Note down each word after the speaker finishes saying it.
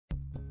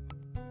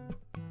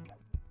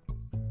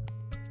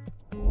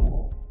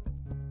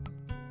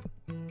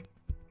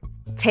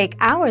Take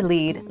our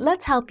lead,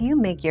 let's help you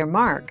make your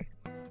mark.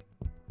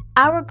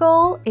 Our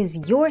goal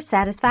is your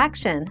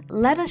satisfaction.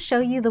 Let us show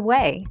you the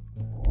way.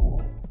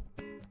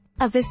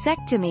 A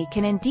vasectomy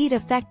can indeed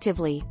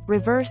effectively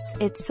reverse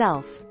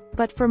itself,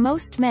 but for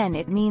most men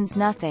it means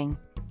nothing.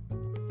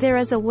 There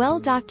is a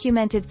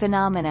well-documented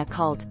phenomena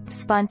called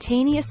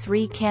spontaneous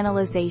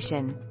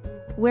recanalization,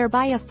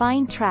 whereby a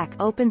fine tract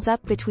opens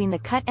up between the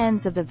cut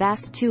ends of the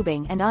vas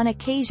tubing and on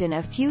occasion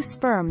a few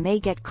sperm may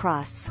get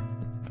cross.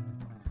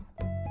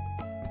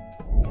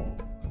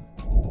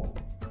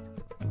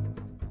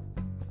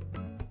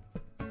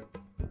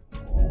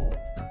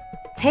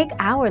 Take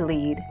our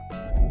lead.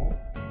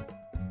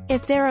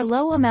 If there are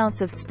low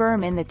amounts of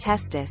sperm in the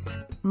testis,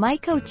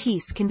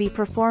 mycotesis can be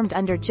performed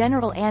under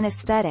general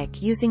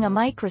anesthetic using a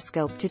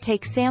microscope to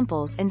take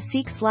samples and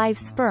seek live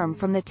sperm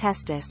from the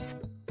testis.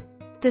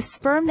 The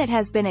sperm that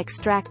has been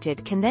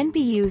extracted can then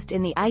be used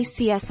in the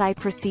ICSI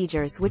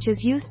procedures, which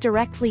is used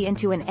directly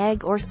into an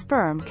egg, or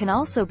sperm can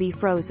also be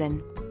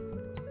frozen.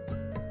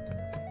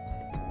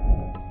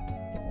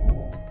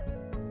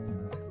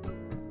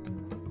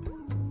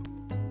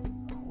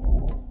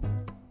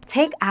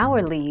 Take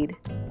our lead.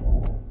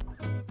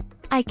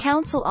 I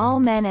counsel all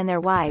men and their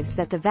wives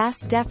that the vas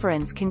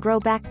deferens can grow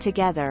back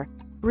together,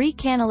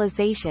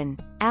 recanalization,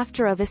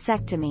 after a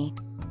vasectomy.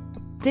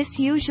 This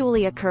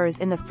usually occurs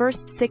in the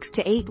first 6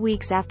 to 8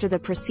 weeks after the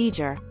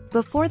procedure,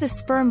 before the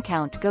sperm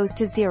count goes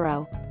to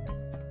 0.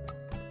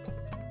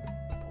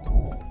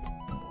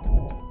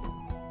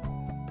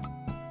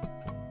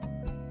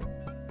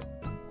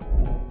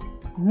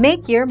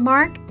 Make your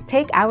mark,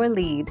 take our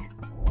lead.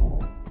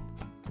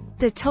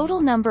 The total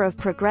number of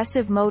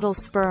progressive motile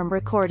sperm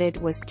recorded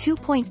was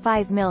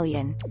 2.5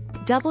 million.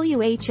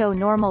 WHO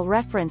normal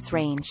reference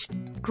range,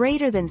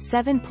 greater than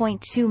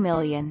 7.2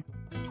 million.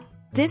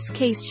 This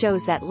case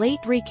shows that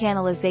late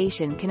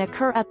recanalization can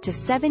occur up to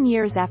 7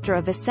 years after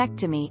a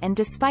vasectomy, and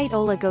despite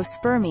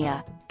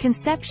oligospermia,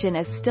 conception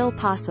is still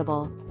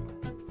possible.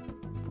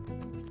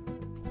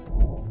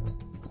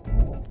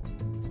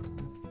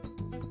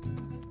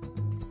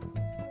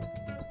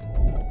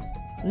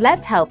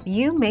 Let's help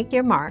you make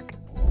your mark.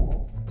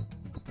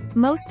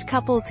 Most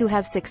couples who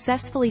have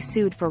successfully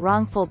sued for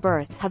wrongful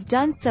birth have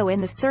done so in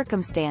the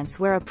circumstance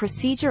where a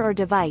procedure or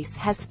device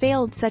has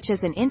failed, such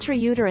as an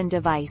intrauterine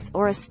device,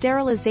 or a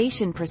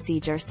sterilization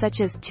procedure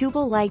such as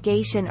tubal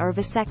ligation or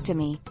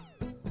vasectomy.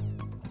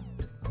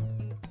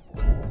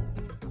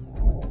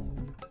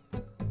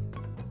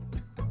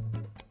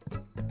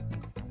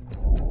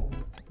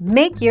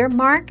 Make your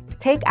mark,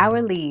 take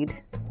our lead.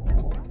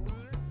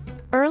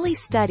 Early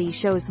study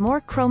shows more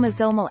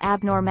chromosomal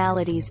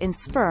abnormalities in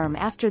sperm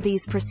after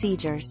these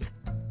procedures.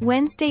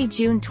 Wednesday,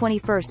 June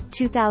 21,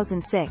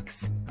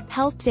 2006.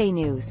 Health Day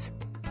News.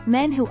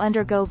 Men who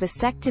undergo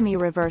vasectomy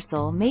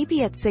reversal may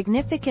be at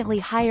significantly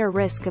higher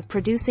risk of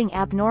producing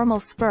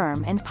abnormal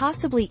sperm and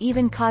possibly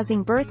even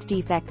causing birth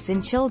defects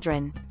in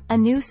children, a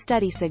new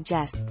study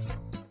suggests.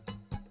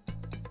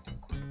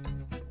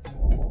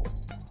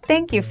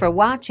 Thank you for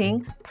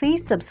watching.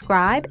 Please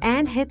subscribe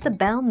and hit the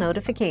bell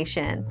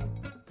notification.